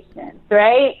patients,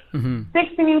 right?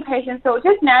 60 new patients. So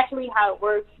just naturally how it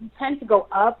works, you tend to go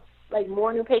up, like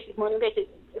more new patients.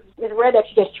 It's rare that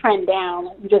you just trend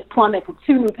down. You just plummet to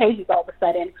 2 new patients all of a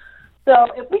sudden. So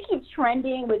if we keep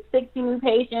trending with 60 new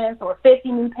patients or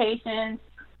 50 new patients,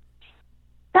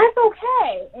 that's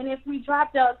okay. And if we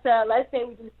drop Delta, let's say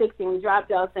we do 60 and we drop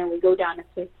Delta and we go down to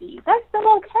 50, that's still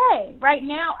okay. Right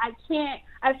now, I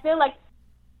feel like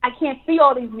I can't see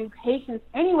all these new patients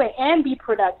anyway and be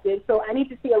productive. So I need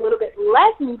to see a little bit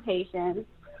less new patients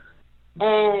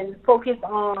and focus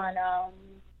on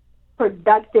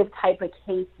productive type of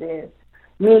cases,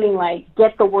 meaning like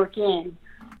get the work in,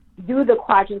 do the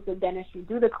quadrants of dentistry,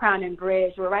 do the crown and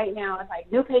bridge, where right now it's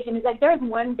like new patients. It's like there's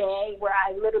one day where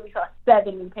I literally saw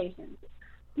 7 new patients.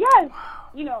 Yes,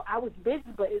 I was busy,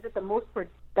 but is it the most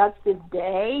productive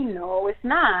day? No, it's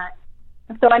not.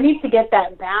 So I need to get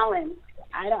that balance.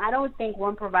 I don't think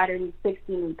one provider needs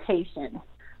 60 new patients.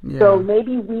 Yeah. So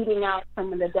maybe weeding out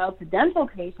some of the Delta dental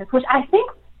patients, which I think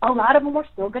a lot of them are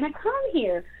still going to come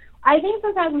here. I think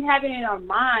sometimes we have it in our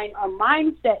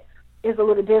mindset is a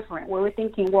little different, where we're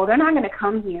thinking, well, they're not going to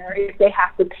come here if they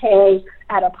have to pay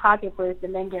out of pocket first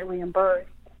and then get reimbursed.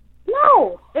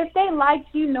 No, if they like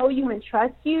you, know you, and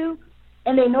trust you,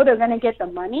 and they know they're going to get the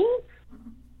money,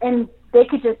 and they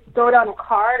could just throw it on a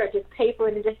card or just pay for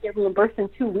it and just get reimbursed in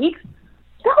 2 weeks,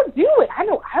 they'll do it. I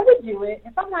know I would do it.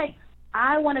 If I'm like,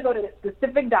 I want to go to the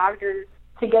specific doctor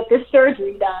to get this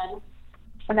surgery done,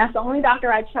 and that's the only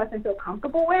doctor I trust and feel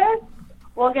comfortable with,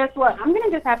 well, guess what? I'm going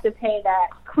to just have to pay that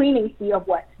cleaning fee of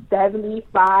what,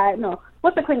 $75? No,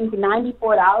 what's the cleaning fee?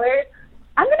 $94?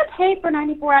 I'm going to pay for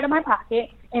 $94 out of my pocket,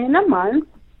 and in a month,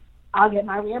 I'll get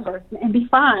my reimbursement and be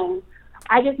fine.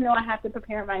 I just know I have to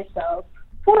prepare myself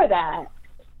for that.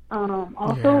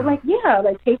 Like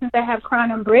patients that have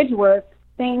crown and bridge work,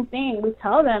 same thing. We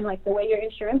tell them, like, the way your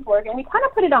insurance works, and we kind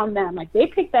of put it on them. Like, they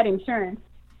pick that insurance.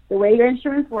 The way your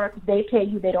insurance works, they pay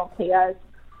you, they don't pay us.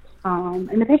 And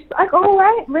the patient's like, oh,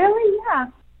 right, really? Yeah.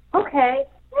 Okay.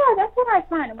 Yeah, that's what I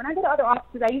find. And when I go to other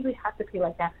offices, I usually have to pay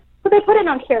like that. So they put it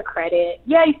on care credit.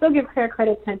 Yeah, you still give care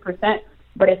credit 10%,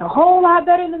 but it's a whole lot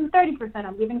better than the 30%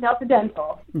 I'm giving Delta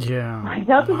Dental. Yeah. Like,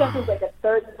 Delta Dental is like a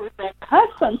 30% cut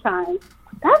sometimes.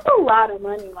 That's a lot of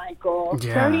money, Michael.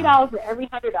 Yeah. $30 for every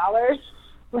 $100.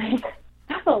 Like,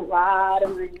 that's a lot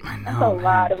of money. I know, that's a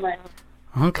lot of money.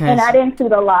 Okay. And I didn't see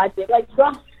the logic. Like,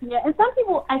 and some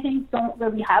people, I think, don't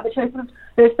really have a choice.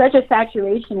 There's such a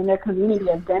saturation in their community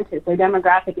of dentists. Their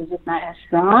demographic is just not as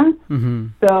strong. Mm-hmm.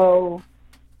 So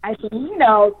I think,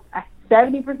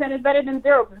 70% is better than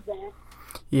 0%.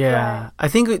 Yeah. But I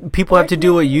think people have to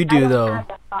do what you do, though.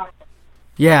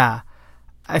 Yeah.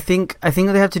 I think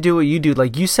they have to do what you do.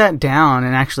 Like, you sat down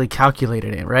and actually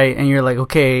calculated it, right? And you're like,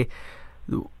 okay,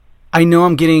 I know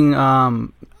I'm getting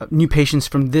new patients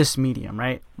from this medium,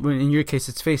 right? In your case,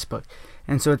 it's Facebook.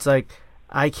 And so it's like,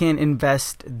 I can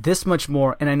invest this much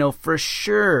more, and I know for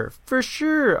sure,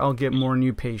 I'll get more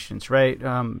new patients, right?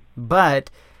 But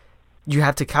you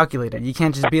have to calculate it. You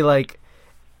can't just be like,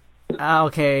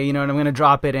 okay, I'm going to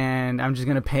drop it, and I'm just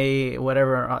going to pay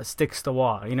whatever sticks to the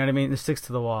wall. You know what I mean? It sticks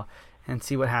to the wall, and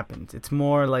see what happens. It's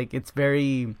more like it's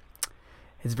very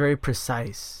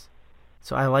precise.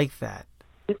 So I like that.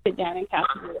 You sit down and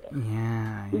calculate it.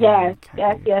 Yeah.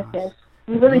 Yes.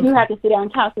 You really do have to sit down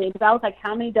and calculate, because I was like,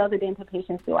 how many Delta dental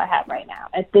patients do I have right now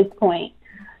at this point?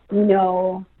 And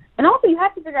also you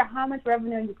have to figure out how much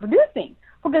revenue you're producing,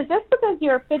 because just because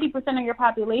you're 50% of your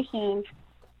population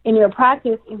in your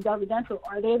practice in Delta dental,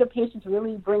 are they the patients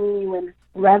really bringing you in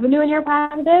revenue in your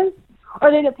practice? Or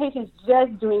are they the patients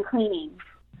just doing cleaning?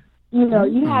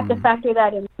 You have to factor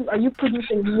that in. Are you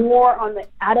producing more on the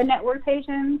out-of-network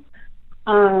patients?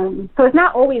 So it's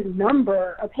not always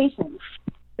number of patients.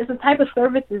 It's the type of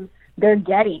services they're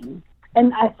getting.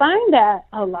 And I find that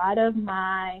a lot of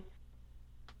my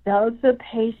Delta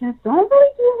patients don't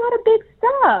really do a lot of big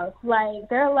stuff. Like,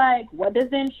 they're like, what does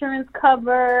the insurance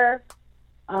cover?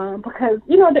 Because,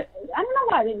 I don't know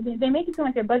why. They make it seem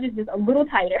like their budget's just a little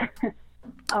tighter.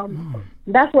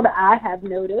 That's what I have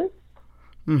noticed.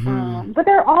 Mm-hmm. But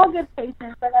they're all good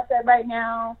patients. Like I said, right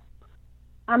now,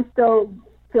 I'm still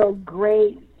feel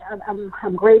great.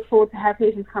 I'm grateful to have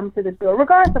patients come to the door,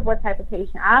 regardless of what type of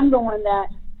patient. I'm the one that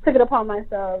took it upon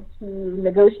myself to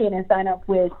negotiate and sign up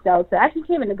with Delta. I actually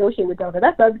can't even negotiate with Delta.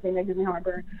 That's the other thing that gives me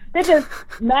heartburn. They just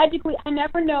magically, I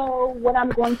never know what I'm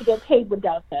going to get paid with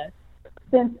Delta.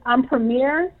 Since I'm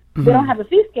Premier, they don't have a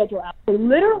fee schedule out. So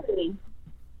literally,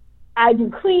 I do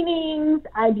cleanings,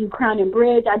 I do crown and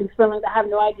bridge, I do fillings. I have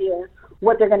no idea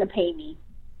what they're going to pay me.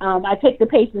 I take the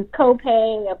patient's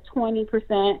copay of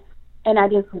 20%, and I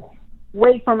just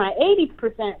wait for my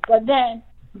 80%. But then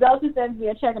Delta sends me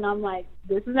a check, and I'm like,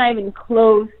 this is not even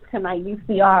close to my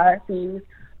UCR fees.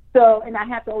 So, and I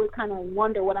have to always kind of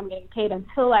wonder what I'm getting paid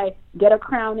until I get a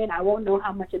crown in. I won't know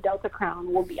how much a Delta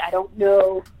crown will be. I don't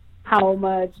know how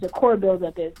much the core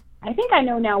buildup is. I think I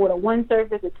know now what a 1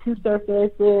 surface, a 2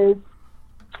 surface is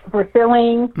for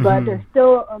fillings, but there's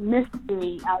still a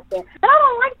mystery out there. And I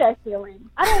don't like that feeling.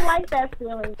 I don't like that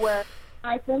feeling where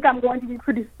I think I'm going to be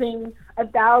producing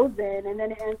 1,000 and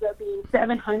then it ends up being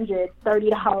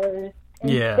 $730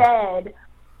 instead.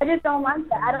 I just don't like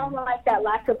that. I don't like that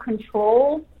lack of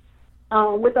control.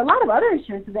 With a lot of other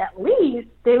insurances, at least,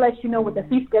 they let you know what the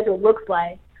fee schedule looks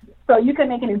like. So you can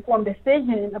make an informed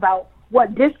decision about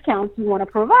what discounts you want to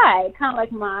provide, kind of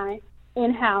like my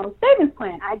in-house savings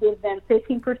plan. I give them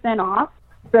 15% off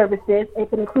services.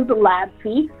 If it includes a lab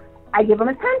fee, I give them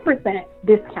a 10%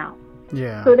 discount.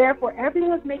 Yeah. So therefore,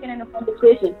 everyone is making an informed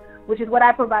decision, which is what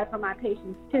I provide for my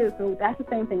patients too. So that's the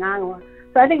same thing I want.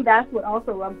 So I think that's what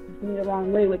also rubs me the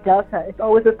wrong way with Delta. It's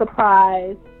always a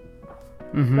surprise.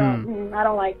 So I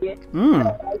don't like it. I don't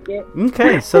like it.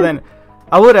 Okay, so then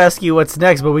I would ask you what's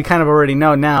next, but we kind of already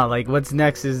know now. Like, what's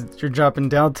next is you're dropping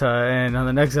Delta, and on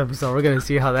the next episode, we're gonna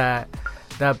see how that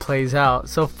plays out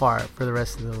so far for the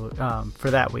rest of the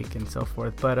for that week and so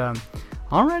forth. But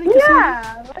alrighty.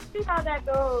 Yeah, let's see how that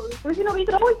goes. Well, you know, we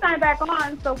could always sign back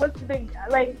on. So what's the big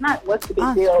not what's the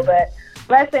big deal, but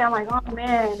let's say I'm like, oh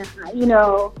man, you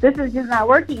know, this is just not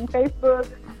working. Facebook,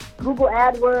 Google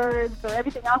AdWords, or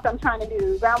everything else I'm trying to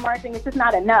do, ground marketing, it's just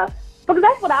not enough. Because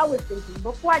that's what I was thinking.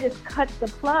 Before I just cut the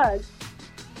plug,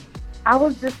 I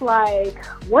was just like,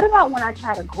 what about when I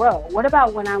try to grow? What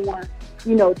about when I want,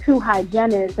 you know, 2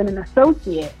 hygienists and an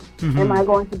associate? Am I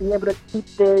going to be able to keep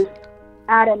this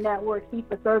out-of-network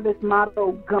fee-for-service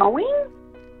model going?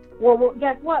 Well,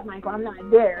 guess what, Michael? I'm not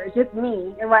there. It's just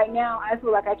me. And right now, I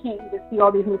feel like I can't even see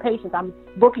all these new patients. I'm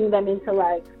booking them into,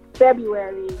 like,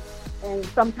 February and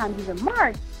sometimes even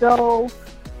March. So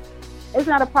it's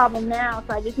not a problem now,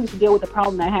 so I just need to deal with the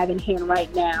problem I have in hand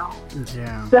right now.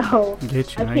 Yeah. So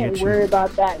I can't worry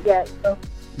about that yet.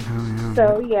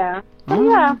 So yeah.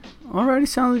 Alrighty,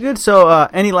 sounds good. So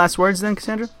any last words then,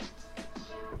 Cassandra?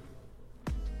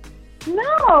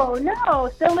 No.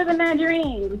 Still living that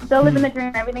dream. Still living the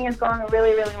dream. Everything is going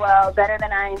really, really well. Better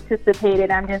than I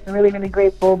anticipated. I'm just really, really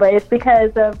grateful. But it's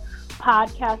because of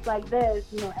podcasts like this.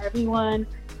 You know, everyone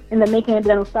in the Making a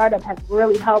Dental Startup has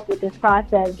really helped with this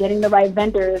process, getting the right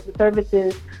vendors, the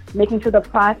services, making sure the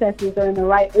processes are in the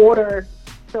right order.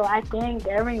 So I thank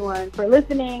everyone for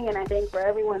listening, and I thank for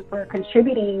everyone for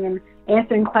contributing and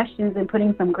answering questions and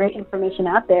putting some great information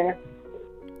out there.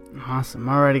 Awesome.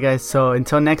 Alrighty, guys. So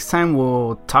until next time,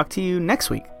 we'll talk to you next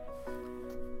week.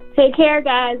 Take care,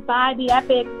 guys. Bye. Be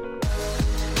epic.